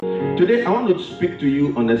Today, I want to speak to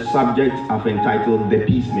you on the subject I've entitled The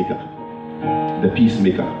Peacemaker. The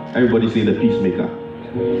Peacemaker. Everybody say the Peacemaker.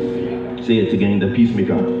 Say it again, the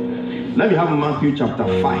Peacemaker. Let me have Matthew chapter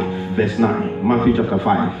 5, verse 9. Matthew chapter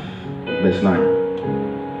 5, verse 9.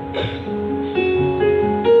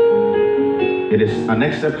 It is an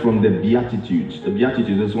excerpt from the Beatitudes. The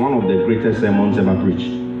Beatitudes is one of the greatest sermons ever preached.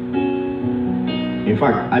 In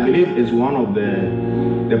fact, I believe it's one of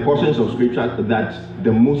the portions of scripture that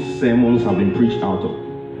the most sermons have been preached out of.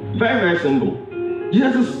 Very, very simple.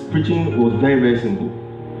 Jesus' preaching was very, very simple.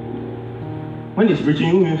 When he's preaching,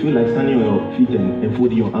 you won't feel like standing on your feet and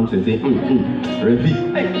folding your arms and saying, Revi,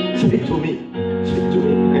 hey, speak to me. Speak to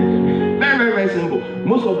me. Very, very, very simple.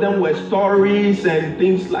 Most of them were stories and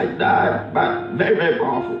things like that, but very, very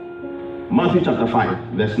powerful. Matthew chapter 5,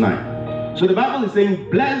 verse 9. So the Bible is saying,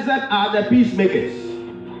 blessed are the peacemakers,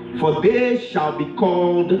 for they shall be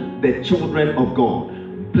called the children of God.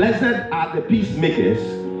 Blessed are the peacemakers,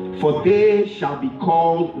 for they shall be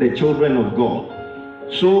called the children of God.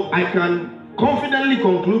 So I can confidently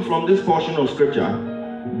conclude from this portion of scripture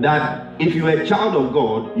that if you are a child of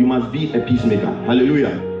God, you must be a peacemaker.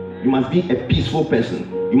 Hallelujah. You must be a peaceful person.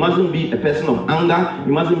 You mustn't be a person of anger.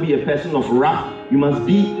 You mustn't be a person of wrath. You must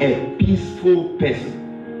be a peaceful person.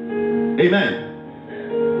 Amen.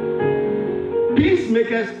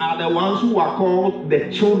 Peacemakers are the ones who are called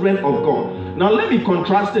the children of God. Now let me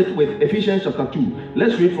contrast it with Ephesians chapter 2.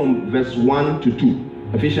 Let's read from verse 1 to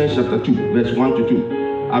 2. Ephesians chapter 2, verse 1 to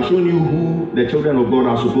 2. I've shown you who the children of God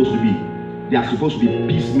are supposed to be. They are supposed to be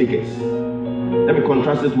peacemakers. Let me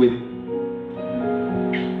contrast it with...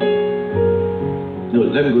 No,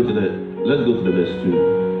 let's go to the verse 2.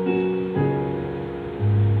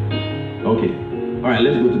 Okay. All right,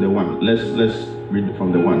 let's go to the 1. Let's read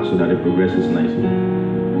from the 1 so that it progresses nicely.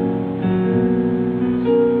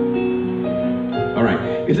 All right.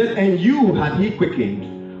 It said, and you had he quickened,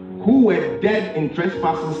 who were dead in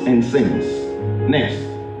trespasses and sins. Next.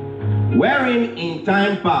 Wherein in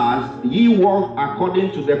time past ye walked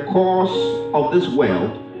according to the course of this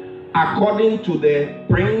world, according to the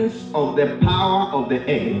prince of the power of the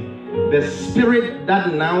air, the spirit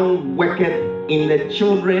that now worketh in the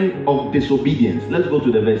children of disobedience. Let's go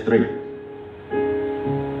to the verse 3.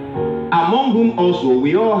 Among whom also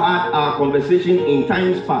we all had our conversation in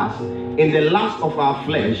times past, in the lust of our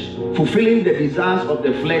flesh, fulfilling the desires of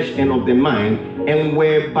the flesh and of the mind, and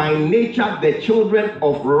were by nature the children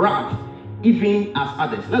of wrath, even as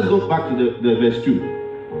others. Let's go back to the verse 2.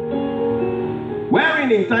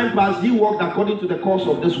 Wherein in time past ye walked according to the course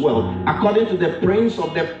of this world, according to the prince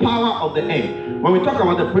of the power of the air. When we talk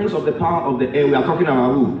about the prince of the power of the air, we are talking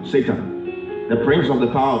about who? Satan. The prince of the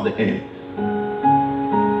power of the air.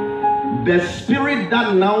 The spirit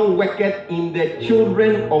that now worketh in the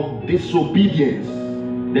children of disobedience.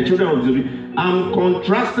 The children of disobedience. I'm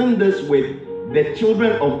contrasting this with the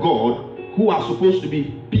children of God who are supposed to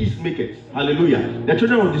be peacemakers. Hallelujah. The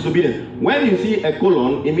children of disobedience. When you see a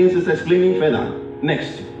colon, it means it's explaining further.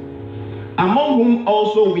 Next. Among whom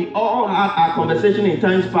also we all had our conversation in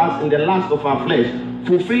times past in the lust of our flesh,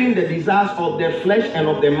 fulfilling the desires of the flesh and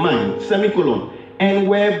of the mind. Semicolon. And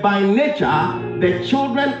were by nature the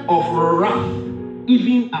children of wrath,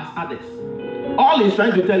 even as others. All he's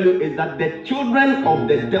trying to tell you is that the children of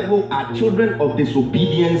the devil are children of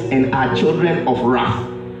disobedience and are children of wrath.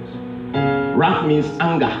 Wrath means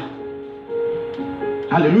anger.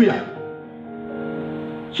 Hallelujah.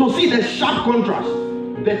 So see the sharp contrast.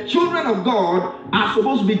 The children of God are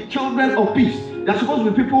supposed to be children of peace. They're supposed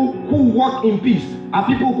to be people who walk in peace, are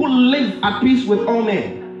people who live at peace with all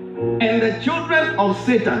men. And the children of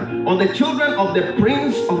Satan, or the children of the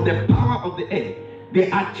prince of the power of the air,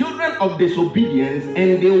 they are children of disobedience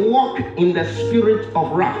and they walk in the spirit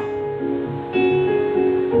of wrath.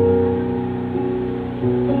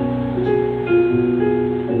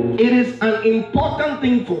 It is an important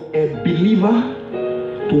thing for a believer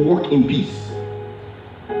to walk in peace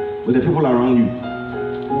with the people around you.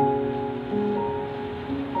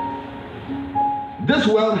 This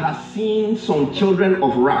world has seen some children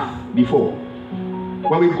of wrath before.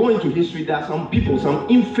 When we go into history, there are some people, some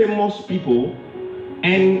infamous people,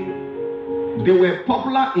 and they were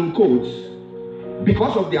popular in quotes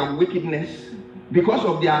because of their wickedness, because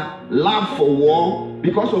of their love for war,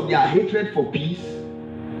 because of their hatred for peace.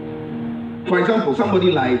 For example,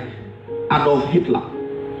 somebody like Adolf Hitler.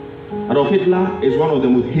 Adolf Hitler is one of the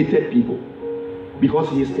most hated people because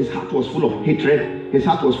his heart was full of hatred, his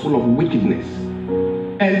heart was full of wickedness.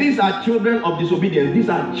 And these are children of disobedience. These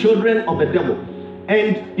are children of the devil.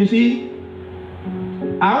 And you see,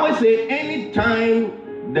 I always say anytime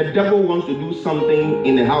the devil wants to do something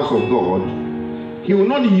in the house of God, He will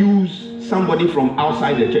not use somebody from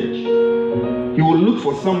outside the church. He will look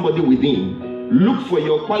for somebody within. Look for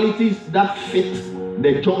your qualities that fit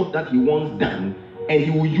the job that he wants done, and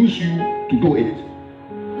he will use you to do it.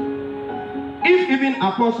 If even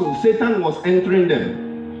apostles, Satan was entering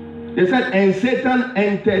them. They said, and Satan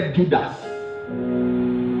entered Judas.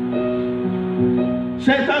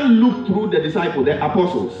 Satan looked through the disciples, the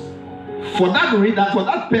apostles. For that reason, for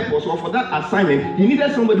that purpose, or for that assignment, he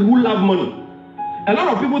needed somebody who loved money. A lot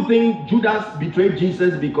of people think Judas betrayed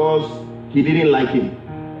Jesus because he didn't like him.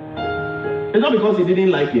 It's not because he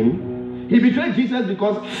didn't like him. He betrayed Jesus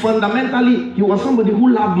because fundamentally he was somebody who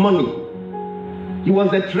loved money. He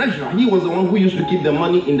was the treasurer. He was the one who used to keep the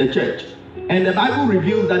money in the church. And the Bible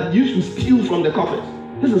reveals that he used to steal from the coffers.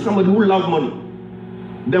 This is somebody who loved money.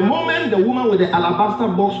 The moment the woman with the alabaster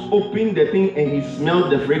box opened the thing and he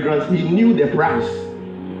smelled the fragrance, he knew the price.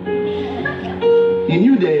 He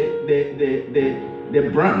knew the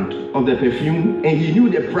brand of the perfume, and he knew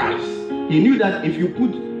the price. He knew that if you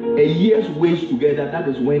put a year's wage together, that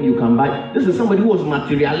is when you can buy. This is somebody who was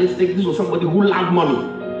materialistic. This was somebody who loved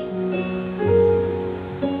money.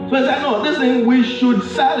 So he said, no, this thing, we should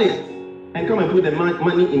sell it and come and put the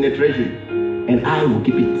money in the treasury, and I will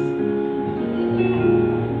keep it.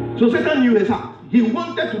 So Satan knew his heart. He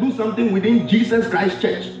wanted to do something within Jesus Christ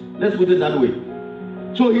Church. Let's put it that way.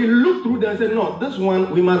 So he looked through them and said, no, this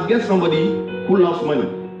one, we must get somebody who loves money.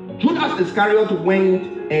 Judas Iscariot went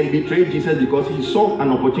and betrayed Jesus because he saw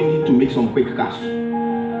an opportunity to make some quick cash.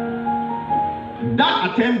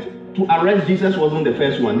 That attempt to arrest Jesus wasn't the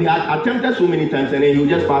first one. They had attempted so many times, and then he'll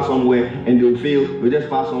just pass somewhere and they'll fail. He'll just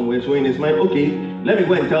pass somewhere. So in his mind, okay, let me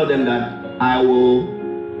go and tell them that I will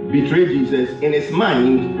betray Jesus. In his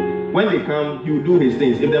mind, when they come, he will do his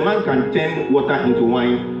things. If the man can turn water into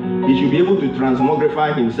wine, he should be able to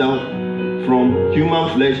transmogrify himself from human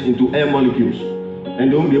flesh into air molecules, and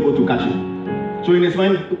they won't be able to catch him. So in his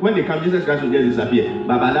mind, when they come, Jesus Christ will just disappear.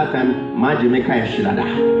 But by that time,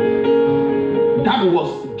 that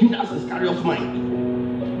was Judas Iscariot's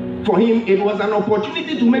mind. For him, it was an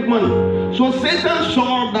opportunity to make money. So Satan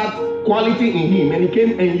saw that quality in him, and he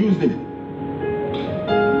came and used him.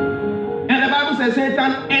 And the Bible says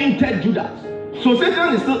Satan entered Judas. So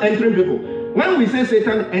Satan is still entering people. When we say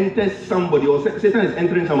Satan enters somebody, or Satan is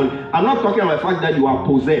entering somebody, I'm not talking about the fact that you are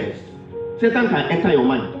possessed. Satan can enter your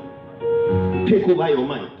mind, take over your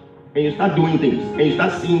mind, and you start doing things, and you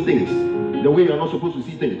start seeing things the way you're not supposed to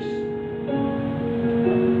see things.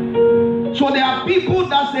 So there are people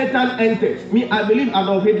that Satan enters. I believe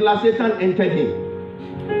Adolf Hitler, Satan entered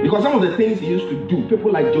him. Because some of the things he used to do,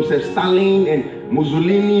 people like Joseph Stalin and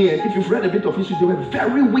Mussolini, and if you've read a bit of history, they were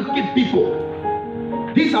very wicked people.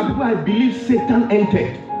 These are people I believe Satan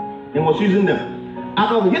entered and was using them.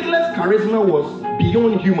 Adolf Hitler's charisma was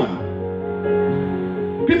beyond human.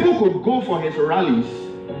 People could go for his rallies,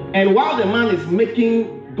 and while the man is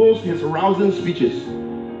making those his rousing speeches,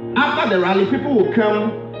 after the rally, people will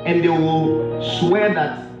come and they will swear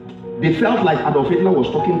that they felt like Adolf Hitler was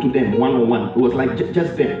talking to them one-on-one. It was like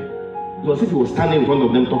just them. It was as if he was standing in front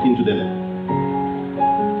of them talking to them.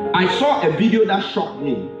 I saw a video that shocked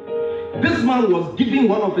me. This man was giving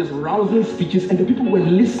one of his rousing speeches, and the people were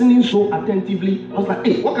listening so attentively. I was like,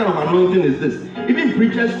 hey, what kind of anointing is this? Even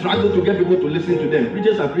preachers struggle to get people to listen to them.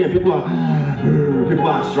 Preachers are praying, people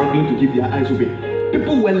are struggling to keep their eyes open.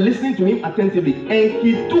 People were listening to him attentively, and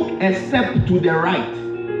he took a step to the right,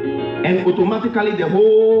 and automatically the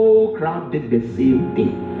whole crowd did the same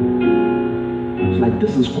thing. It's like,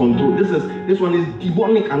 this is control. This one is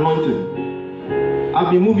demonic anointing. I've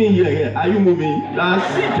been moving here. Are you moving? You are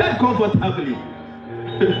seated comfortably.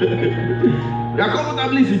 You are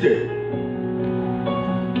comfortably seated.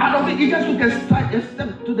 I don't think he just took a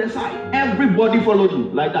step to the side. Everybody followed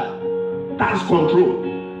him like that. That's control.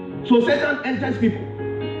 So Satan enters people.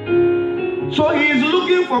 So he is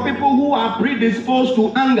looking for people who are predisposed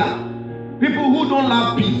to anger. People who don't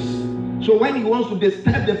love peace. So when he wants to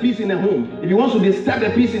disturb the peace in the home, if he wants to disturb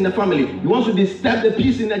the peace in the family, he wants to disturb the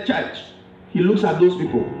peace in the church, he looks at those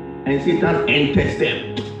people and Satan enters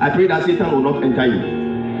them. I pray that Satan will not enter you.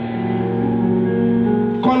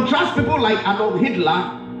 Contrast people like Adolf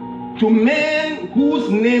Hitler to men whose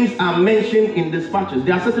names are mentioned in dispatches.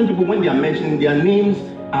 There are certain people, when they are mentioned, their names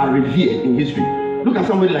are revered in history. Look at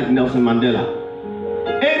somebody like Nelson Mandela.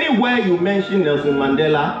 Anywhere you mention Nelson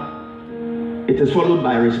Mandela, it is followed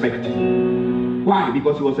by respect. Why?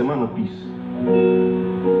 Because he was a man of peace.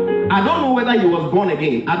 I don't know whether he was born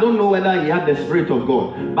again. I don't know whether he had the Spirit of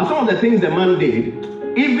God. But some of the things the man did,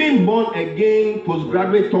 even born again,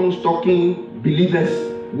 postgraduate, tongue-talking believers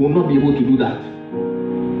will not be able to do that.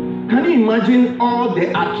 Can you imagine all the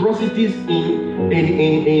atrocities in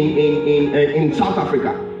South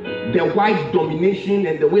Africa? The white domination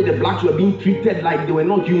and the way the blacks were being treated like they were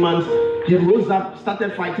not humans. He rose up,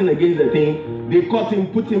 started fighting against the thing. They caught him,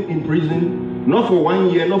 put him in prison, not for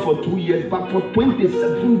 1 year, not for 2 years, but for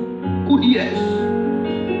 27 good years.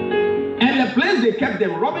 And the place they kept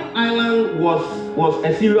them, Robben Island, was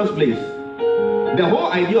a serious place. The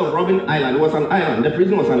whole idea of Robben Island was an island. The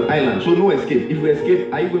prison was an island, so no escape. If you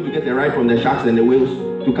escape, are you going to get a ride from the sharks and the whales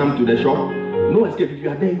to come to the shore? No escape. If you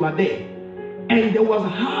are there, you are there. And there was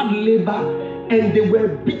hard labor, and they were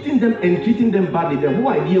beating them and treating them badly. The whole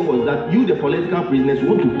idea was that you, the political prisoners,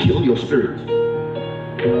 want to kill your spirit.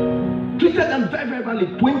 Treated them very, very badly.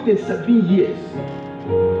 27 years.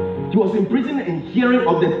 He was in prison and hearing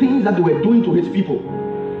of the things that they were doing to his people.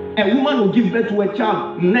 A woman will give birth to a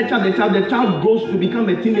child, nurture the child grows to become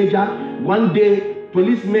a teenager. One day,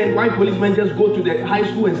 white policemen just go to the high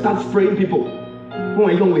school and start spraying people. When we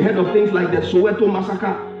were young, we heard of things like the Soweto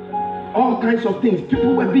massacre. All kinds of things.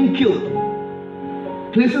 People were being killed.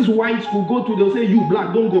 Places whites could go to, they'll say, you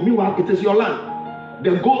black, don't go. Meanwhile, it is your land.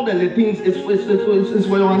 The gold and the things is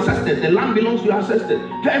for your ancestors. The land belongs to your ancestors.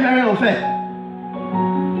 Very, very unfair.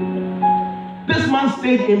 This man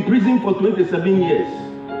stayed in prison for 27 years.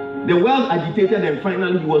 The world agitated and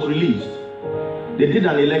finally he was released. They did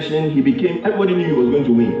an election. Everybody knew he was going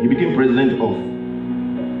to win. He became president of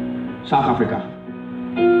South Africa.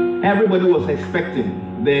 Everybody was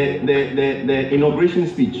expecting the inaugural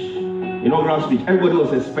speech. Everybody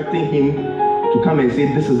was expecting him to come and say,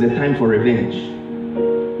 this is the time for revenge.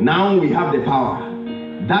 Now we have the power.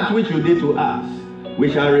 That which you did to us,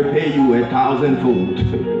 we shall repay you 1,000-fold.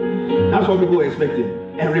 That's what people were expecting.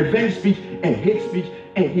 A revenge speech, a hate speech,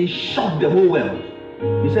 and he shocked the whole world.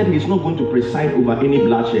 He said he's not going to preside over any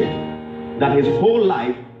bloodshed. That his whole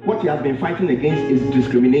life, what he has been fighting against is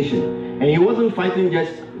discrimination. And he wasn't fighting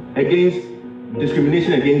just against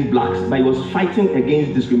discrimination against blacks, but he was fighting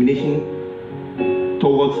against discrimination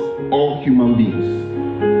towards all human beings.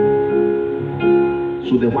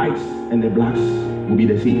 So the whites and the blacks will be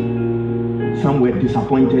the same. Some were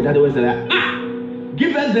disappointed. Others were like,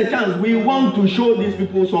 give us the chance. We want to show these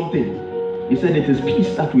people something. He said it is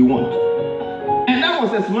peace that we want. And that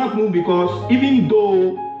was a smart move because even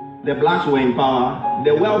though the blacks were in power,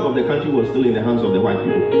 the wealth of the country was still in the hands of the white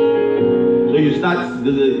people. So you start,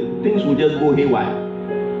 things will just go haywire.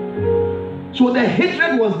 So the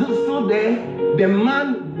hatred was still there. The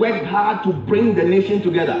man worked hard to bring the nation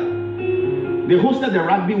together. They hosted the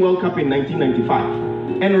Rugby World Cup in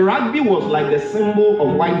 1995. And rugby was like the symbol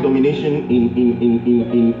of white domination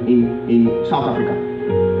in South Africa.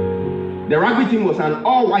 The rugby team was an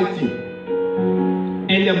all-white team.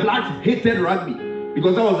 And the blacks hated rugby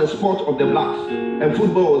because that was the sport of the blacks. And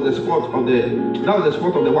football was the sport of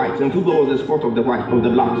the whites. And football was the sport of the blacks.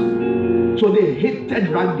 So they hated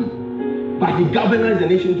rugby. But he galvanized the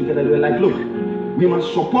nation together. They were like, look, we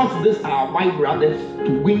must support our white brothers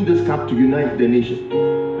to win this cup to unite the nation.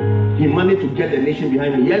 He managed to get the nation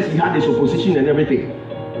behind him. Yes, he had his opposition and everything.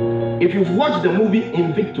 If you've watched the movie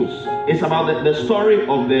Invictus, it's about the story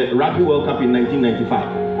of the Rugby World Cup in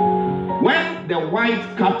 1995. When the white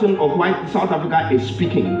captain of South Africa is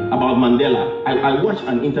speaking about Mandela, I watched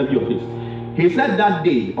an interview of his. He said that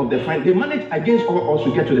day of the final, they managed against all odds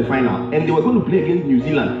to get to the final, and they were going to play against New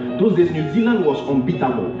Zealand. Those days, New Zealand was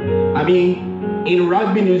unbeatable. I mean, in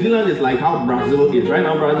rugby, New Zealand is like how Brazil is. Right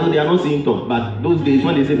now, Brazil, they are not seeing top. But those days,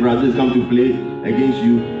 when they say Brazil is come to play against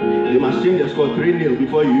you, they must change the score 3-0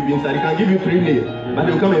 before you even start. They can give you 3-0, but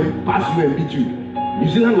they'll come and pass you and beat you. New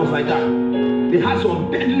Zealand was like that. They had some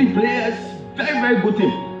deadly players, very, very good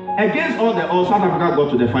team. Against all South Africa got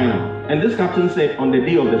to the final. And this captain said on the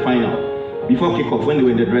day of the final, before kickoff, when they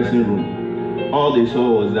were in the dressing room, all they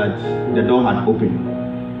saw was that the door had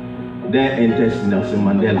opened. There enters Nelson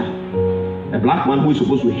Mandela. A black man who is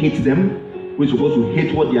supposed to hate them, who is supposed to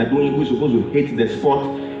hate what they are doing, who is supposed to hate the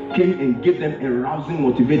sport, came and gave them a rousing,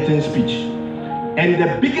 motivating speech. And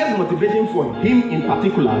the biggest motivation for him in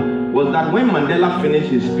particular was that when Mandela finished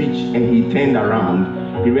his speech and he turned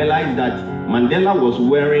around, he realized that Mandela was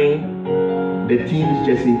wearing the team's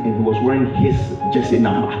jersey and he was wearing his jersey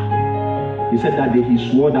number. He said that day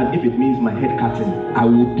he swore that if it means my head cutting, I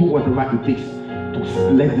will do whatever it takes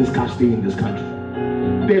to let this cup stay in this country.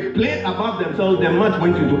 They played above themselves. The match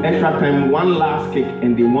went into extra time, one last kick,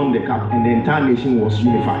 and they won the cup, and the entire nation was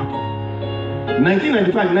unified.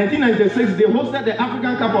 1995, 1996, they hosted the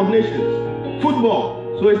African Cup of Nations, football.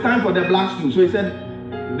 So it's time for the blacks too. So he said,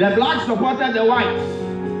 the blacks supported the whites,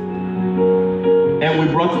 and we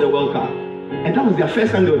brought the World Cup. And that was their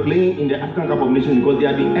first time they were playing in the African Cup of Nations because they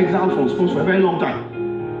had been exiled from sports for a very long time.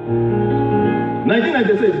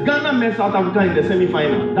 1996, Ghana met South Africa in the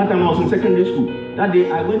semi-final. That time I was in secondary school. That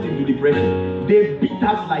day I went into depression. They beat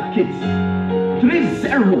us like kids.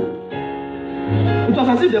 3-0. It was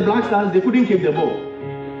as if the Black Stars, they couldn't keep the ball.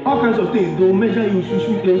 All kinds of things. They'll measure you,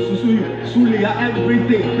 Sulia,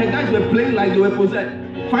 everything. The guys were playing like they were possessed.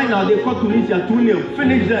 Final, they caught Tunisia 2-0.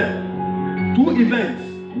 Finished them. 2 events.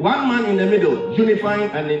 1 man in the middle, unifying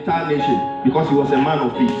an entire nation because he was a man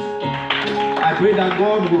of peace. I pray that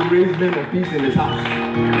God will raise men of peace in his house.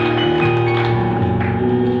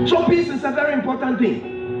 So peace is a very important thing.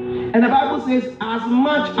 And the Bible says, as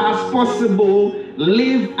much as possible,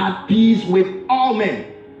 live at peace with all men.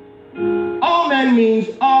 All men means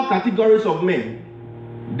all categories of men.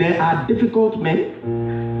 There are difficult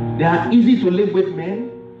men. There are easy to live with men.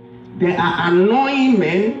 There are annoying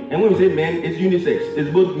men. And when we say men, it's unisex. It's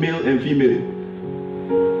both male and female.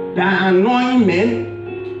 There are annoying men,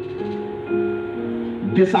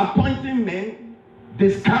 disappointing men,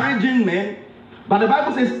 discouraging men. But the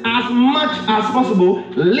Bible says, as much as possible,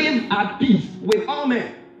 live at peace with all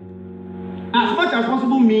men. As much as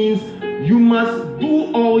possible means you must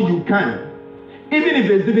do all you can. Even if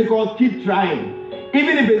it's difficult, keep trying.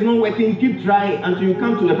 Even if it's not working, keep trying until you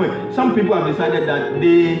come to the point. Some people have decided that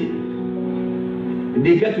they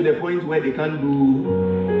get to the point where they can't do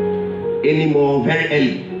anymore very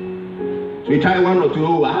early. So you try 1 or 2,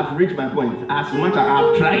 oh, I have reached my point. As much as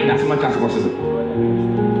I've tried, as much as possible.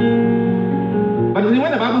 But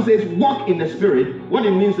when the Bible says walk in the spirit, what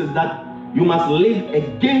it means is that you must live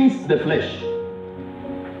against the flesh.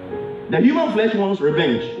 The human flesh wants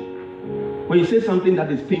revenge. When you say something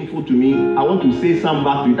that is painful to me, I want to say something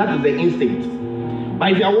back to you. That is the instinct.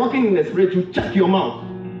 But if you are walking in the spirit, you check your mouth.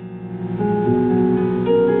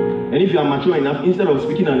 And if you are mature enough, instead of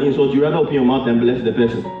speaking an insult, you rather open your mouth and bless the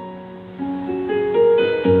person.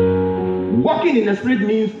 Walking in the spirit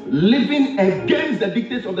means living against the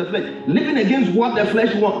dictates of the flesh, living against what the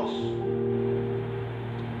flesh wants.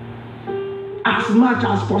 As much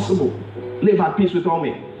as possible, live at peace with all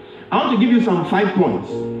men. I want to give you some 5 points.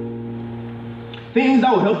 Things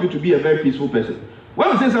that will help you to be a very peaceful person.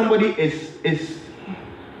 When we say somebody is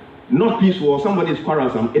not peaceful or somebody is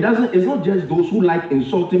quarrelsome, it's not just those who like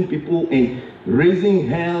insulting people and raising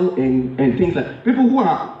hell and things like people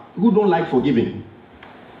who don't like forgiving.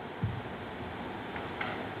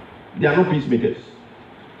 They are not peacemakers.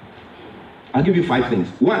 I'll give you 5 things.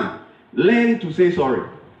 1, learn to say sorry.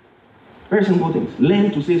 Very simple things.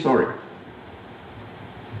 Learn to say sorry.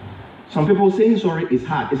 Some people saying sorry is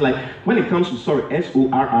hard. It's like when it comes to sorry,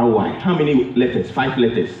 S-O-R-R-Y. How many letters? 5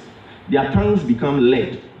 letters. Their tongues become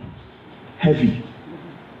lead, heavy.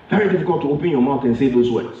 Very difficult to open your mouth and say those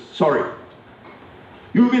words. Sorry.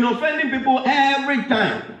 You've been offending people every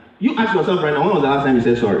time. You ask yourself right now, when was the last time you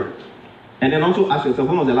said sorry? And then also ask yourself,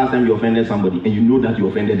 when was the last time you offended somebody and you know that you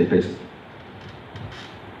offended the person?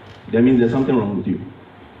 That means there's something wrong with you.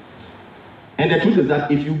 And the truth is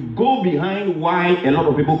that if you go behind why a lot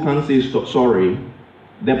of people can't say sorry,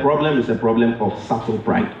 the problem is a problem of subtle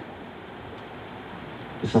pride.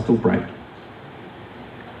 A subtle pride.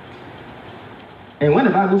 And when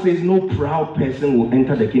the Bible says no proud person will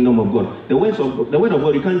enter the kingdom of God, the word of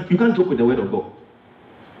God, you can't joke with the word of God.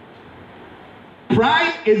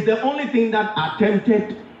 Pride is the only thing that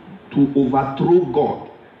attempted to overthrow God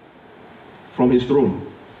from his throne.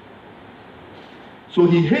 So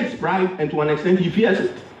he hates pride, and to an extent he fears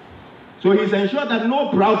it. So he's ensured that no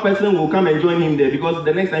proud person will come and join him there, because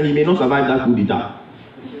the next time he may not survive that coup d'etat.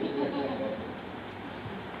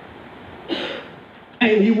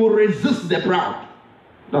 And he will resist the proud.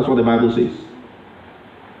 That's what the Bible says.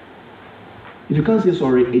 If you can't say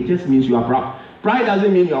sorry, it just means you are proud. Pride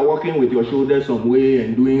doesn't mean you are walking with your shoulders some way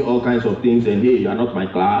and doing all kinds of things and hey, you are not my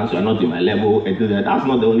class, you are not in my level, etc. That's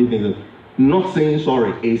not the only thing. Not saying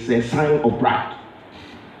sorry is a sign of pride.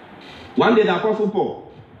 One day the Apostle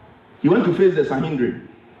Paul, he went to face the Sanhedrin.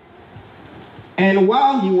 And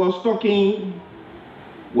while he was talking,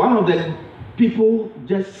 one of the people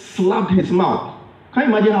just slapped his mouth. Can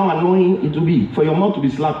you imagine how annoying it will be for your mouth to be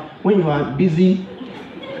slapped when you are busy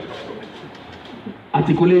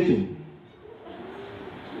articulating?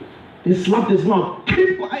 He slapped his mouth.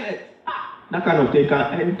 Keep quiet. That kind of thing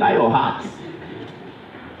can enter your heart.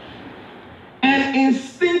 And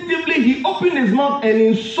instinctively he opened his mouth and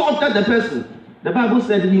insulted the person. The Bible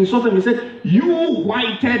said he insulted him. He said, "You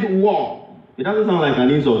whited wall." It doesn't sound like an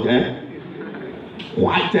insult, eh?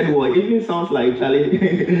 Whited wall. It even sounds like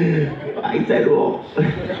Charlie. Whited wall.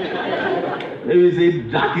 Maybe say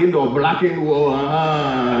darkened or blackened wall.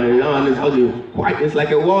 It's like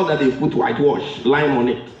a wall that they put whitewash, lime on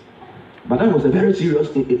it. But that was a very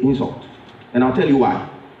serious insult. And I'll tell you why.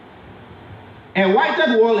 A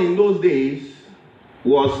whited wall in those days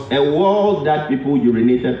was a wall that people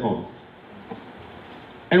urinated on.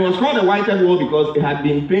 And it was called a whited wall because it had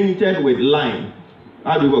been painted with lime.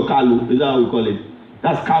 How do you call kalu? Is that how we call it?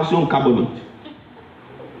 That's calcium carbonate.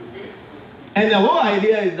 And the whole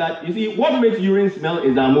idea is that, you see, what makes urine smell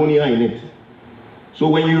is the ammonia in it. So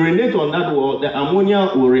when you urinate on that wall, the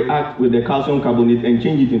ammonia will react with the calcium carbonate and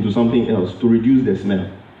change it into something else to reduce the smell.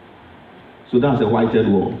 So that's a whited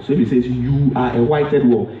wall. So if it says you are a whited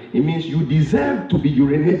wall, it means you deserve to be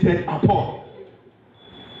urinated upon.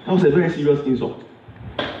 That was a very serious insult.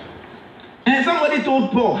 And somebody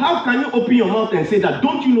told Paul, how can you open your mouth and say that?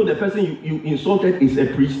 Don't you know the person you insulted is a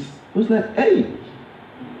priest? I was like, hey,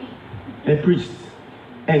 a priest.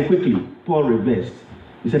 And quickly, Paul reversed.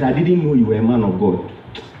 He said, I didn't know you were a man of God.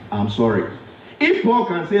 I'm sorry. If Paul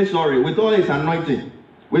can say sorry with all his anointing,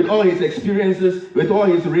 with all his experiences, with all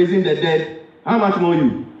his raising the dead, how much more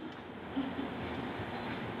you?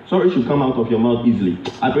 Sorry should come out of your mouth easily.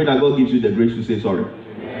 I pray that God gives you the grace to say sorry.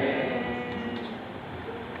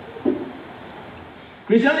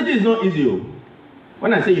 Christianity is not easy.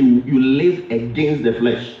 When I say you live against the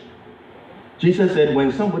flesh, Jesus said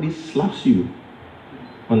when somebody slaps you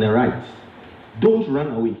on the right, don't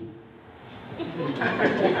run away.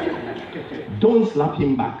 Don't slap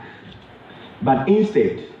him back. But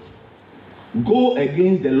instead, go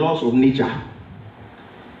against the laws of nature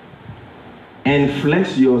and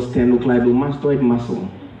flex your sternocleidomastoid muscle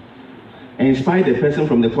and spy the person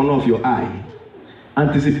from the corner of your eye,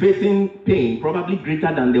 anticipating pain probably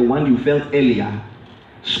greater than the one you felt earlier.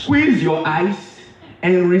 Squeeze your eyes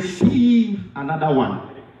and receive another one.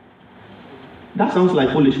 That sounds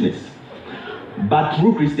like foolishness. But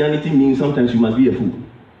true Christianity means sometimes you must be a fool.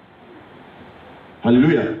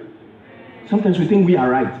 Hallelujah. Sometimes we think we are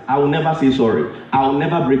right. I will never say sorry. I will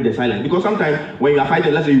never break the silence. Because sometimes when you are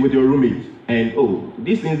fighting, let's say with your roommate, and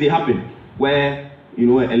these things, they happen, where, a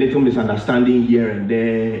little misunderstanding here and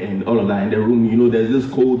there and all of that in the room, there's this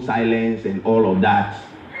cold silence and all of that.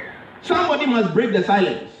 Somebody must break the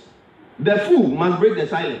silence. The fool must break the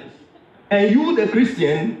silence. And you, the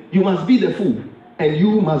Christian, you must be the fool. And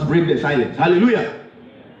you must break the silence. Hallelujah.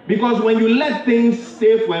 Because when you let things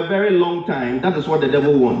stay for a very long time, that is what the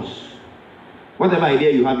devil wants. Whatever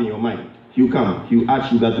idea you have in your mind, you come, you add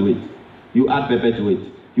sugar to it, you add pepper to it,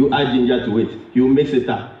 you add ginger to it, you mix it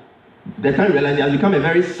up. The time you realize it has become a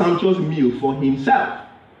very sumptuous meal for himself,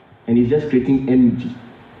 and he's just creating enmity.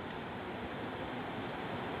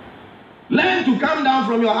 Learn to come down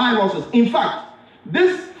from your high horses. In fact,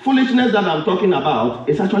 this foolishness that I'm talking about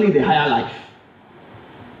is actually the higher life.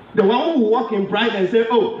 The one who walk in pride and say,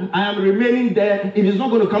 I am remaining there. If he's not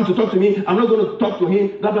going to come to talk to me, I'm not going to talk to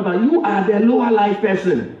him. Blah, blah, blah. You are the lower life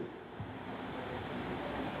person.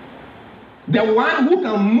 The one who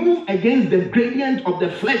can move against the gradient of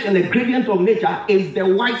the flesh and the gradient of nature is the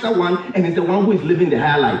wiser one, and is the one who is living the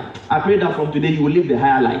higher life. I pray that from today you will live the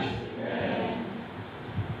higher life. Yeah.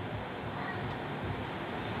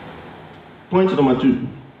 Point number 2.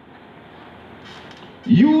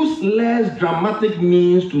 Use less dramatic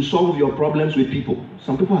means to solve your problems with people.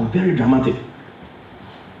 Some people are very dramatic.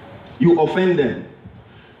 You offend them.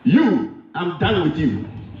 I'm done with you.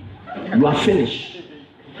 You are finished.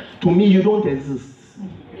 To me, you don't exist.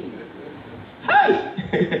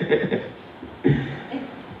 Hi!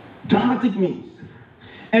 Dramatic means.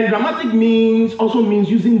 And dramatic means also means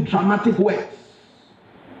using dramatic words.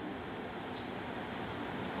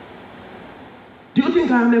 Do you think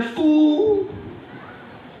I am a fool?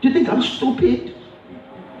 Do you think I'm stupid?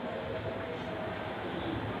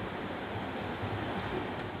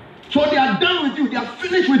 So they are done with you. They are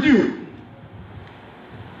finished with you.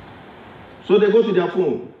 So they go to their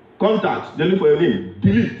phone. Contacts. They look for your name.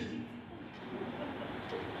 Delete.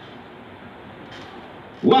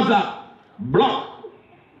 WhatsApp. Block.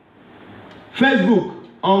 Facebook.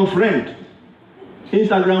 Unfriend.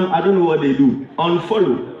 Instagram. I don't know what they do.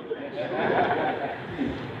 Unfollow.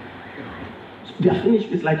 They are finished.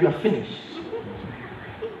 It's like you are finished.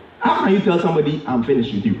 How can you tell somebody I'm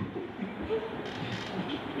finished with you?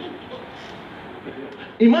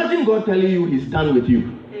 Imagine God telling you he's done with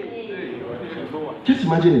you. Just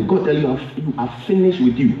imagine it. God telling you are finished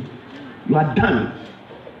with you. You are done.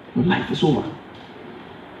 Your life is over.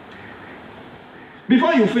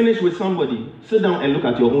 Before you finish with somebody, sit down and look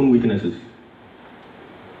at your own weaknesses.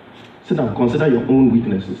 Sit down, consider your own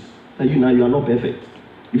weaknesses. That you are not perfect.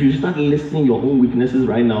 If you start listing your own weaknesses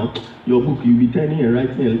right now, your book, you'll be turning and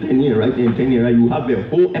writing and turning and writing and turning and writing. You have a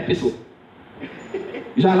whole episode.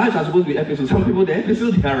 You see, our lives are supposed to be episodes. Some people, the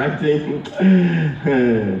episodes they are writing,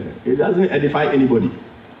 it doesn't edify anybody.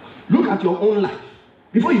 Look at your own life.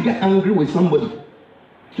 Before you get angry with somebody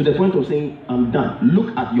to the point of saying, I'm done,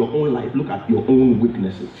 look at your own life, look at your own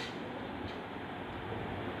weaknesses.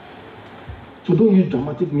 So don't use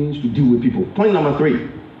dramatic means to deal with people. Point number 3.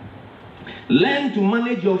 Learn to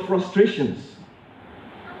manage your frustrations.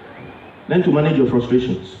 Learn to manage your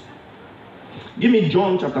frustrations. Give me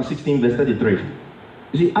John chapter 16, verse 33.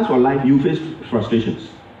 You see, as for life, you face frustrations.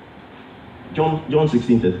 John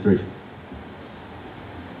 16, 33.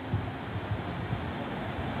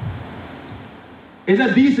 It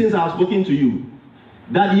said, these things I have spoken to you,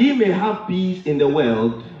 that ye may have peace in the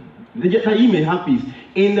world. That ye may have peace.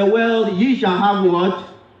 In the world ye shall have what?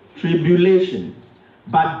 Tribulation.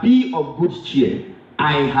 But be of good cheer.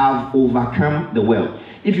 I have overcome the world.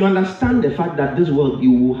 If you understand the fact that this world,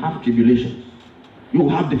 you will have tribulations. You will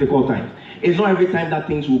have difficult times. It's not every time that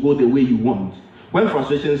things will go the way you want. When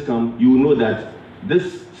frustrations come, you will know that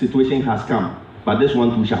this situation has come, but this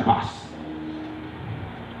one too shall pass.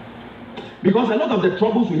 Because a lot of the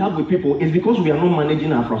troubles we have with people is because we are not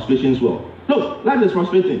managing our frustrations well. Look, life is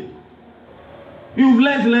frustrating. You've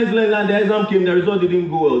learned, and the exam came, the result didn't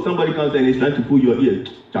go well. Somebody comes and is trying to pull your ear.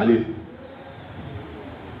 Charlie,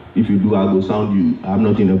 if you do, I'll go sound you. I'm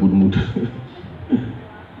not in a good mood.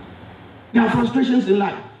 There are frustrations in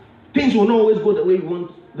life. Things will not always go the way you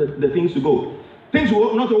want the things to go. Things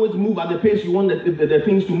will not always move at the pace you want the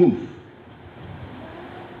things to move.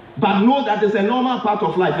 But know that it's a normal part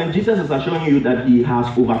of life, and Jesus is assuring you that he has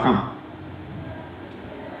overcome.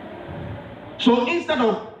 So instead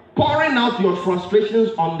of pouring out your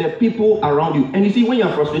frustrations on the people around you, and you see, when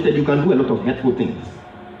you're frustrated, you can do a lot of hurtful things.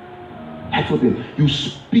 Hurtful things. You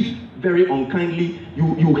speak very unkindly,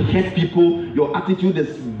 you hurt people, your attitude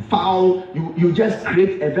is foul, you just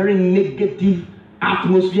create a very negative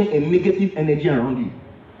atmosphere and negative energy around you.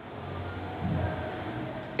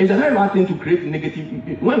 It's a very bad thing to create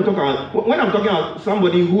negative. When I'm talking about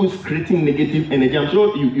somebody who is creating negative energy, I'm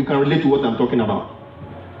sure you can relate to what I'm talking about.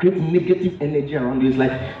 Create negative energy around you. It's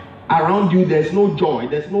like around you there's no joy,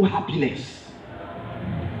 there's no happiness.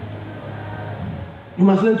 You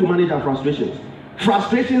must learn to manage our frustrations.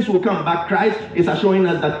 Frustrations will come, but Christ is assuring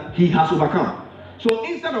us that he has overcome. So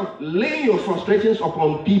instead of laying your frustrations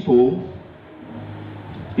upon people,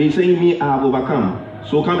 he's saying, me, I have overcome.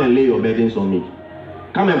 So come and lay your burdens on me.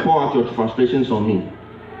 Come and pour out your frustrations on me.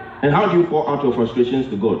 And how do you pour out your frustrations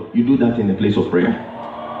to God? You do that in the place of prayer.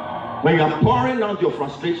 When you are pouring out your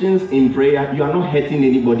frustrations in prayer, you are not hurting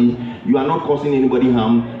anybody. You are not causing anybody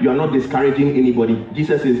harm. You are not discouraging anybody.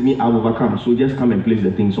 Jesus says, me, I have overcome. So just come and place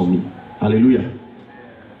the things on me. Hallelujah.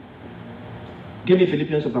 Give me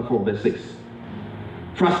Philippians chapter 4, verse 6.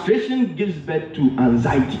 Frustration gives birth to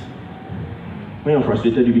anxiety. When you're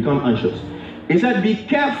frustrated, you become anxious. It said, be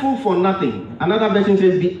careful for nothing. Another version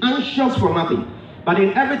says, be anxious for nothing. But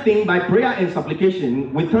in everything, by prayer and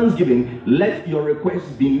supplication, with thanksgiving, let your requests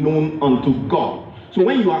be known unto God. So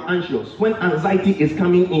when you are anxious, when anxiety is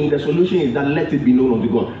coming in, the solution is that let it be known unto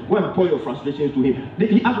God. Go and pour your frustrations to him.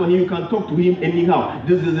 He asked for him, you can talk to him anyhow.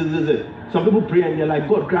 This. Some people pray and they're like,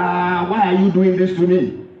 God, why are you doing this to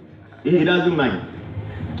me? He doesn't mind.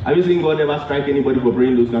 Have you seen God ever strike anybody for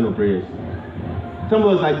praying those kind of prayers?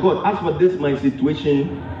 Somebody was like, God, as for this my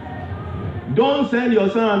situation, don't send your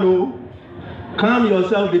son, no. Calm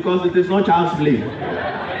yourself because it is not child's play.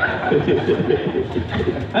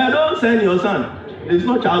 Don't send your son. It's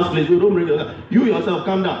not child's play, so don't bring your son. You yourself,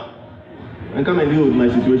 calm down and come and deal with my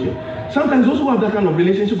situation. Sometimes those who have that kind of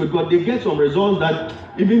relationship with God, they get some results that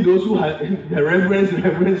even those who have the reverence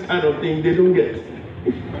kind of thing, they don't get.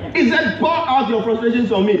 He said, pour out your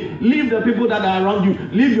frustrations on me. Leave the people that are around you.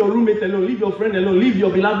 Leave your roommate alone. Leave your friend alone. Leave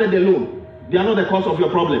your beloved alone. They are not the cause of your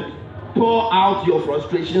problems. Pour out your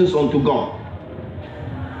frustrations onto God.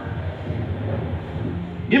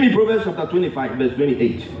 Give me Proverbs chapter 25, verse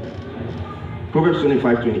 28. Proverbs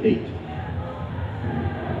 25, 28.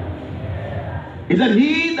 It said,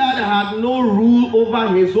 he that had no rule over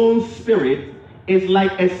his own spirit is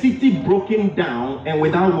like a city broken down and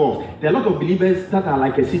without walls. There are a lot of believers that are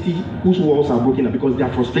like a city whose walls are broken down because they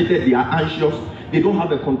are frustrated, they are anxious, they don't have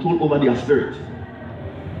the control over their spirit.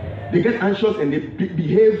 They get anxious and they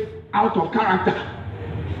behave out of character.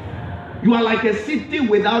 You are like a city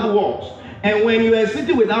without walls. And when you are a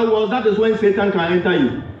city without walls, that is when Satan can enter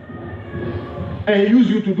you and use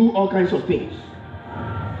you to do all kinds of things.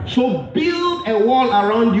 So build a wall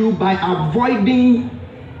around you by avoiding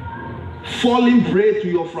falling prey to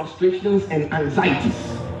your frustrations and anxieties.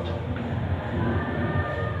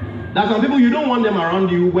 There are some people you don't want them around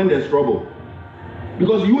you when there's trouble,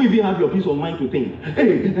 because you even have your peace of mind to think,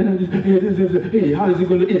 hey, how is it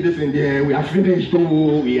going to? Hey, listen, there, we are finished.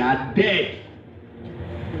 Oh, we are dead.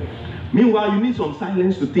 Meanwhile, you need some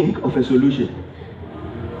silence to think of a solution.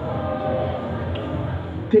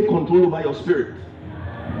 Take control over your spirit.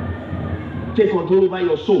 Take control over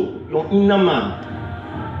your soul, your inner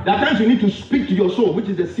man. There are times you need to speak to your soul, which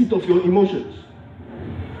is the seat of your emotions.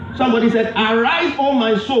 Somebody said, arise, O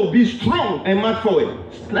my soul, be strong and march forward.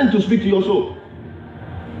 Learn to speak to your soul.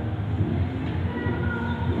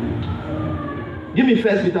 Give me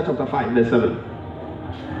 1 Peter chapter 5, verse 7.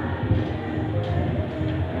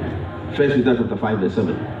 1 Peter chapter 5, verse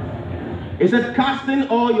 7. It said, casting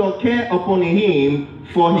all your care upon him,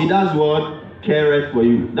 for he does what? Careth for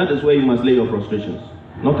you. That is where you must lay your frustrations,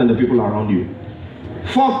 not on the people around you.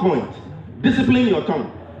 Fourth point, discipline your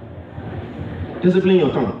tongue. Discipline your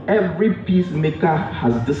tongue. Every peacemaker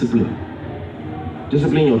has discipline.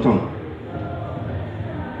 Discipline your tongue.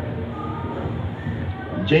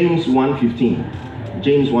 James 1:15.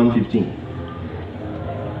 James 1:15.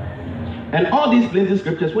 And all these plenty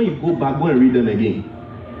scriptures, when you go back, go and read them again.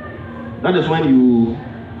 That is when you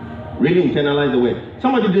really internalize the word.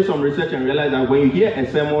 Somebody did some research and realized that when you hear a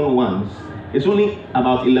sermon once, it's only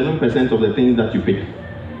about 11% of the things that you pick.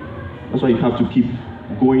 That's why you have to keep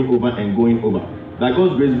going over and going over. By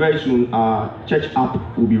God's grace, very soon our church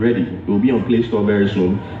app will be ready. It will be on Play Store very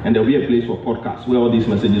soon, and there will be a place for podcasts where all these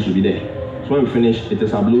messages will be there. So when we finish, it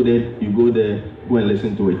is uploaded. You go there, go and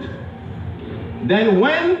listen to it. Then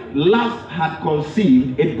when lust had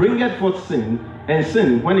conceived, it bringeth forth sin, and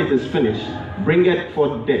sin, when it is finished, bringeth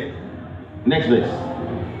forth death. Next verse.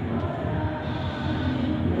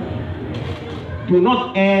 Do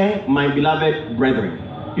not err, my beloved brethren.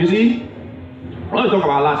 You see, when we talk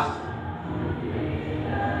about lust,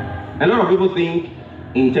 a lot of people think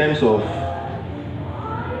in terms of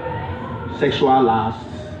sexual lust,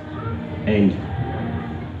 and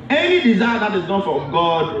any desire that is not from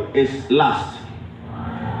God is lust.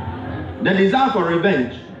 The desire for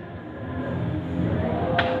revenge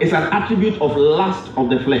is an attribute of lust of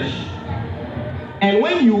the flesh. And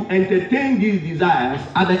when you entertain these desires,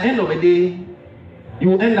 at the end of the day, you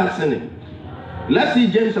will end up sinning. Let's see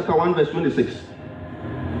James chapter 1 verse 26.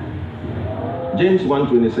 James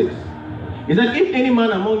 1:26. He said, if any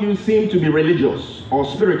man among you seem to be religious or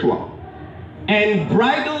spiritual, and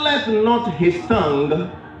bridleth not his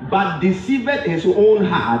tongue, but deceiveth his own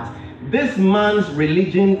heart, this man's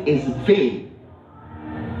religion is vain.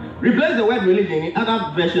 Replace the word religion. In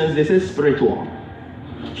other versions, they say spiritual.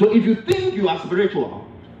 So if you think you are spiritual,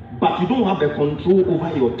 but you don't have the control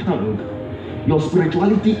over your tongue, your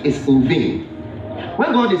spirituality is in vain.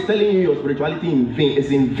 When God is telling you your spirituality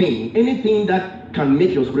is in vain, anything that can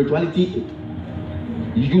make your spirituality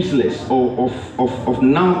useless or of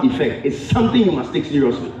null effect is something you must take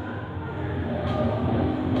seriously.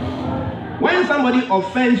 When somebody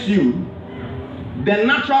offends you, the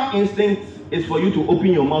natural instinct is for you to open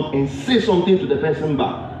your mouth and say something to the person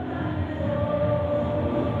back.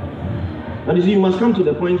 But you see, you must come to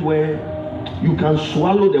the point where you can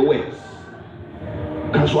swallow the words.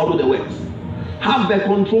 You can swallow the words. Have the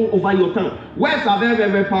control over your tongue. Words are very,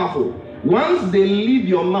 very, very powerful. Once they leave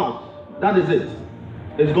your mouth, that is it.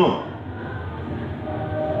 It's gone.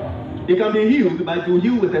 It can be healed, but it will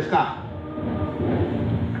heal with a scar.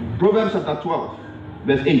 Proverbs chapter 12,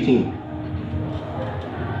 verse 18.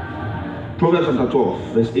 Proverbs chapter 12,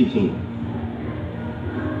 verse 18.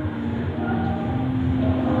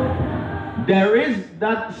 There is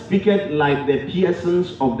that speaketh like the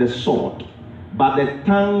piercings of the sword, but the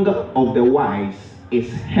tongue of the wise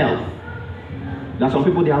is health. There are some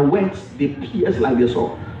people, their words, they pierce like the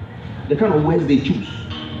sword. The kind of words they choose,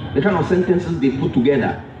 the kind of sentences they put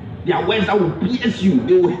together, they are words that will pierce you,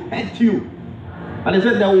 they will hurt you. But they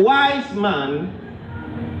said the wise man,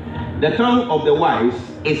 the tongue of the wise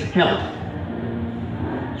is health.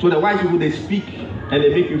 So the wise people, they speak and they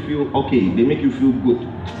make you feel okay, they make you feel good.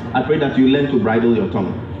 I pray that you learn to bridle your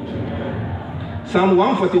tongue. Psalm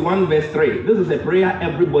 141 verse 3. This is a prayer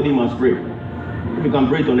everybody must pray. If you can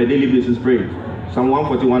pray it on a daily basis, pray it. Psalm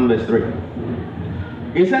 141 verse 3.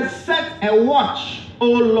 It says, set a watch, O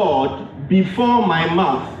Lord, before my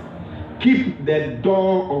mouth. Keep the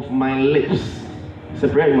door of my lips. It's a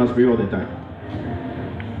prayer you must pray all the time.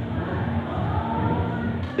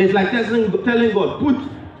 It's like telling God, put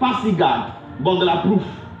passy guard, burglar proof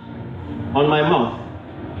on my mouth,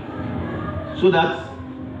 so that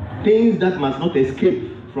things that must not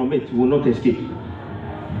escape from it will not escape.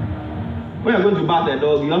 When you're going to bat a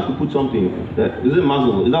dog, you have to put something. Is it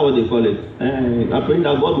muzzle? Is that what they call it? I pray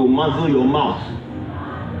that God will muzzle your mouth.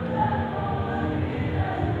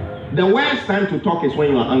 The worst time to talk is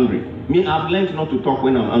when you are angry. Me, I've learned not to talk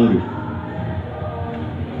when I'm angry.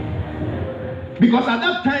 Because at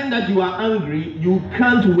that time that you are angry, you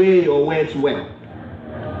can't weigh your words well.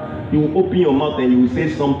 You will open your mouth and you will say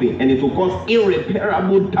something, and it will cause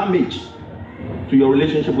irreparable damage to your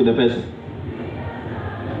relationship with the person.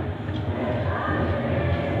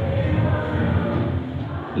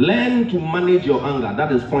 Learn to manage your anger.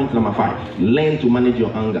 That is point number 5. Learn to manage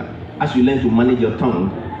your anger. As you learn to manage your tongue,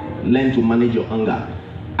 learn to manage your anger.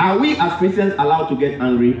 Are we as Christians allowed to get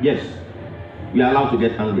angry? Yes, we are allowed to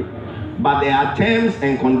get angry. But there are terms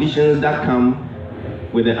and conditions that come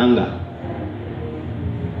with the anger.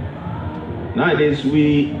 Nowadays,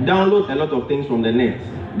 we download a lot of things from the net.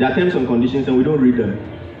 There are terms and conditions and we don't read them.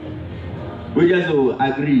 We just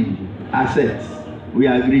agree, accept, we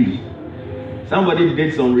agree. Somebody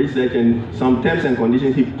did some research and some terms and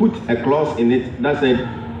conditions, he put a clause in it that said,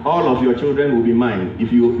 all of your children will be mine.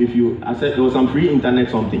 If you accept, there was some free internet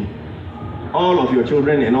something. All of your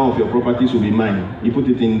children and all of your properties will be mine. He put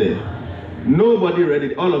it in there. Nobody read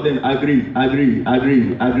it. All of them agree,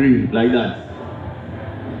 like that.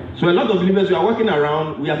 So a lot of believers, we are walking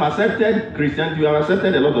around, we have accepted Christianity, we have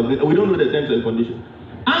accepted a lot of it, we don't know the terms and conditions.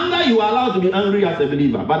 Anger, you are allowed to be angry as a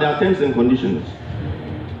believer, but there are terms and conditions.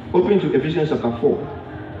 Open to Ephesians chapter 4,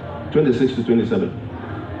 26 to 27.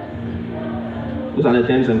 Those are the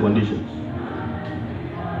terms and conditions.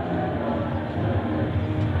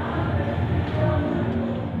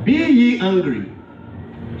 Be ye angry.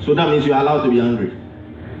 So that means you are allowed to be angry.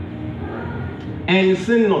 And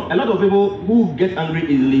sin not. A lot of people who get angry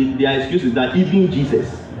easily, their excuse is that even Jesus,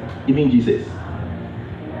 he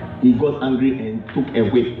got angry and took a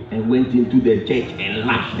whip and went into the church and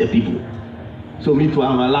lashed the people. So me too,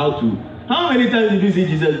 I'm allowed to. How many times did you see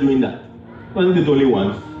Jesus doing that? Wasn't it only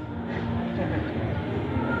once?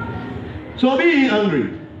 So be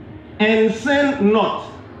angry and sin not.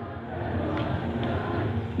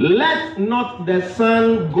 Let not the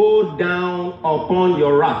sun go down upon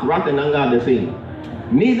your wrath. Wrath and anger are the same.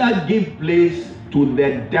 Neither give place to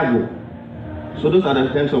the devil. So those are the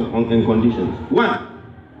terms and conditions. 1,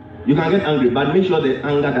 you can get angry, but make sure that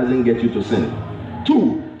anger doesn't get you to sin.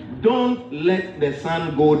 2, don't let the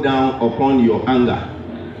sun go down upon your anger.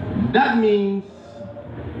 That means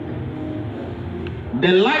the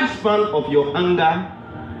lifespan of your anger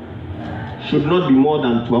should not be more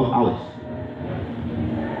than 12 hours.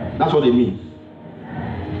 That's what it means.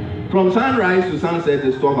 From sunrise to sunset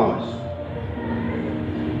is 12 hours.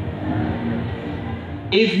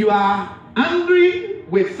 If you are angry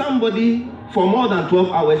with somebody for more than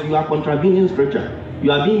 12 hours, you are contravening scripture.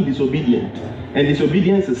 You are being disobedient. And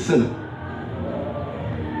disobedience is sin.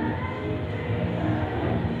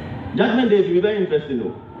 Judgment Day will be very interesting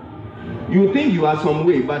though. You think you are some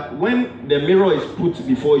way, but when the mirror is put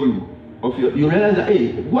before you, you realize that,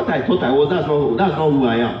 hey, what I thought I was, that's not who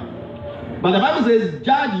I am. But the Bible says,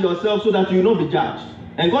 judge yourself so that you will not be judged.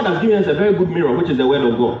 And God has given us a very good mirror, which is the word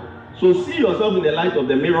of God. So see yourself in the light of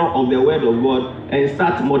the mirror of the word of God and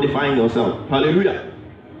start modifying yourself. Hallelujah.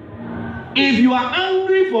 If you are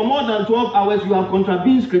angry for more than 12 hours, you have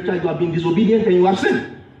contravened scripture, you have been disobedient, and you have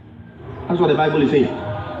sinned. That's what the Bible is saying.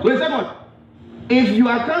 So he said what? If you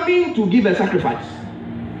are coming to give a sacrifice,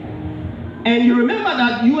 and you remember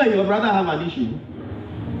that you and your brother have an issue,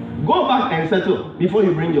 go back and settle before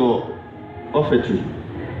you bring your offertory.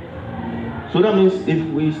 So that means if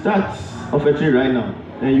we start offertory right now,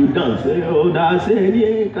 and you dance,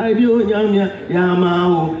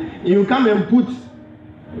 you come and put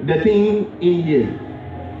the thing in here,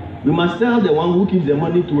 you must tell the one who gives the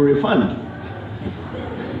money to refund.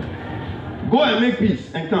 Go and make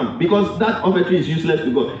peace and come, because that offertory is useless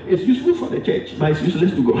to God. It's useful for the church, but it's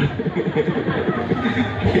useless to God.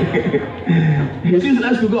 It's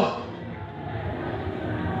useless to God.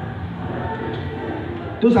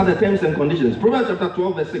 Those are the terms and conditions. Proverbs chapter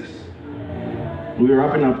 12 verse 6. We'll be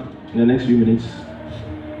wrapping up in the next few minutes.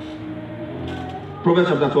 Proverbs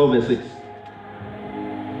chapter 12 verse 6.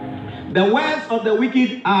 The words of the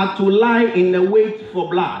wicked are to lie in the wait for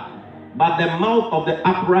blood, but the mouth of the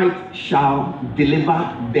upright shall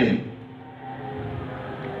deliver them.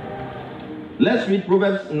 Let's read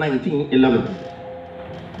Proverbs 19:11.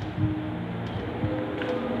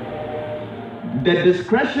 The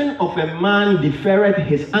discretion of a man deferreth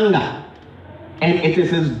his anger, and it is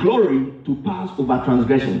his glory to pass over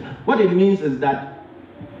transgression. What it means is that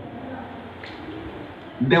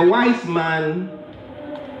the wise man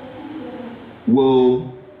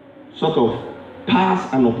will sort of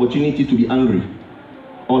pass an opportunity to be angry,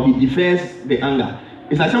 or he defers the anger.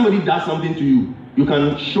 It's like somebody does something to you. You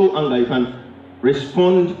can show anger, you can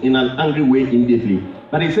respond in an angry way immediately.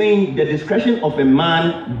 But he's saying the discretion of a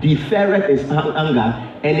man deferreth his anger,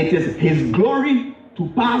 and it is his glory to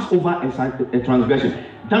pass over a transgression.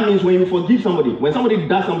 That means when you forgive somebody, when somebody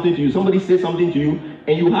does something to you, somebody says something to you,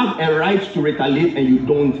 and you have a right to retaliate and you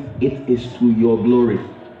don't, it is to your glory.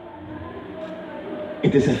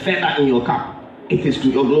 It is a feather in your cap. It is to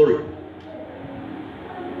your glory.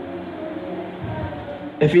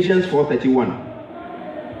 Ephesians 4:31.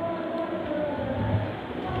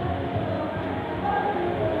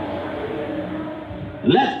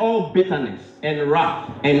 Let all bitterness and wrath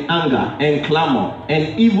and anger and clamor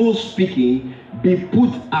and evil speaking be put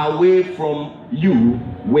away from you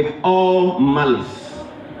with all malice.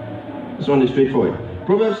 This one is straightforward.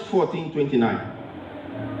 Proverbs 14:29.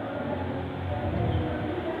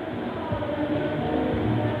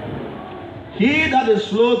 He that is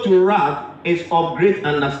slow to wrath is of great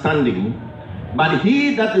understanding, but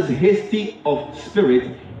he that is hasty of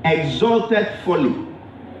spirit exalteth folly.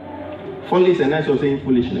 Folly is a nice way of saying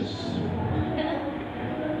foolishness.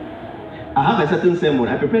 I have a certain sermon.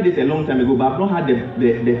 I prepared it a long time ago, but I've not had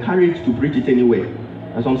the courage to preach it anywhere.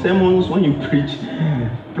 And some sermons, when you preach,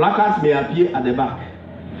 placards may appear at the back.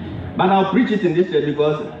 But I'll preach it in this church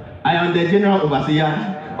because I am the general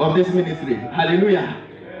overseer of this ministry. Hallelujah.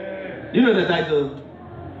 You know the title?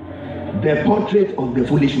 The Portrait of the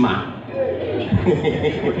Foolish Man.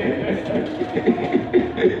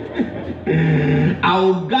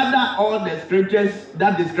 I'll gather all the scriptures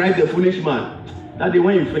that describe the foolish man. That day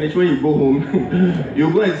when you finish, when you go home,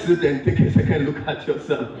 you go and sit and take a second look at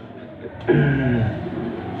yourself.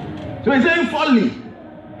 So he's saying folly,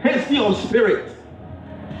 hasty of spirit.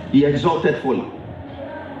 He exalted folly.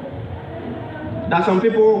 There are some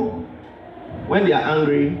people, when they are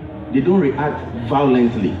angry, they don't react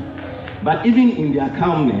violently. But even in their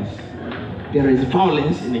calmness, there is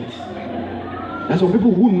violence in it. There are some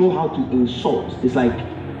people who know how to insult. It's like,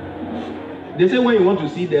 they say when you want to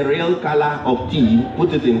see the real color of tea,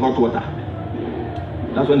 put it in hot water.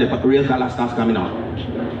 That's when the real color starts coming out.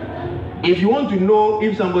 If you want to know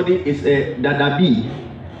if somebody is a dadabi,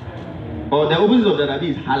 or the opposite of dadabi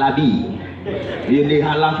is halabi, they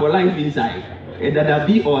hala for life inside. A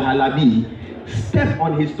dadabi or halabi, step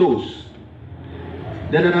on his toes.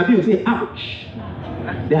 The dadabi will say, ouch.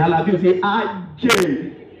 The halabi will say,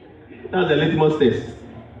 ajay. That's the litmus test.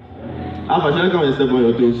 Alpha, shall I come and step on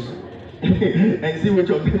your toes? And see which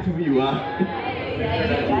of the two you are?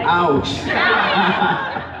 Ouch.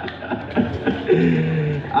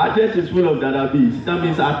 Our church is full of dadabis. That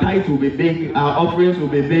means our tithe will be big, our offerings will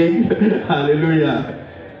be big. Hallelujah.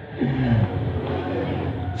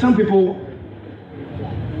 Some people,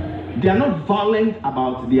 they are not violent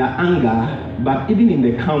about their anger, but even in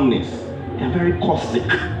the calmness, they are very caustic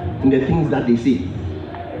in the things that they say.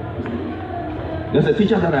 There's a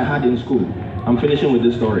teacher that I had in school. I'm finishing with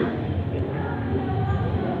this story.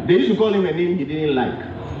 They used to call him a name he didn't like.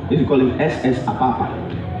 They used to call him SS Apapa,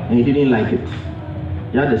 and he didn't like it.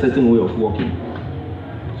 He had a certain way of walking.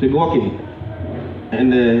 So he'd be walking,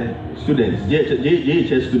 and the students,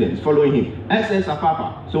 JHS students, following him, SS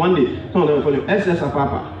Apapa. So one day, some of them were following him, SS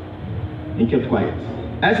Apapa. He kept quiet.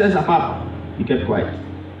 SS Apapa. He kept quiet.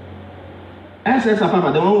 SS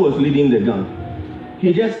Apapa, the one who was leading the gang,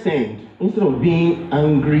 he just turned. Instead of being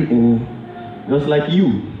angry, and it was like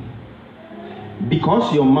you.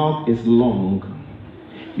 Because your mouth is long,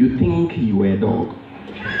 you think you were a dog.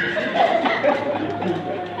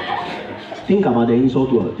 Think about the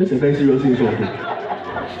insult word. This is a very serious insult.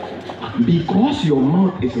 Because your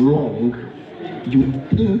mouth is long, you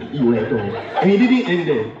think you were a dog. And he didn't end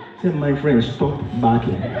there. He said, my friend, stop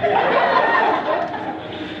barking.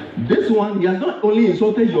 This one, he has not only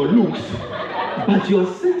insulted your looks, but your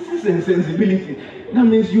senses and sensibility. That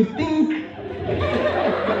means you think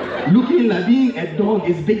looking like being a dog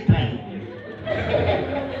is big time.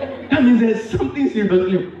 That means there's something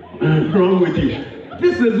seriously wrong with you.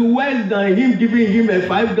 This is worse than him giving him a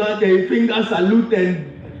 5-gun, a finger salute and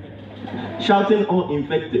shouting all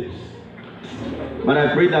invectives. But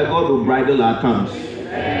I pray that God will bridle our tongues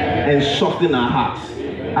and soften our hearts.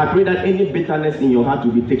 I pray that any bitterness in your heart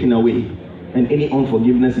will be taken away, and any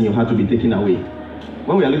unforgiveness in your heart will be taken away.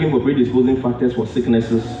 When we are looking for predisposing factors for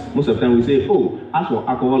sicknesses, most of the time we say, oh, as for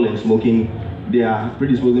alcohol and smoking, they are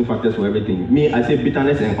predisposing factors for everything. Me, I say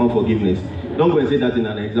bitterness and unforgiveness. Don't go and say that in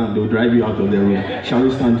an exam. They'll drive you out of the room. Shall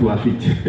we stand to our feet?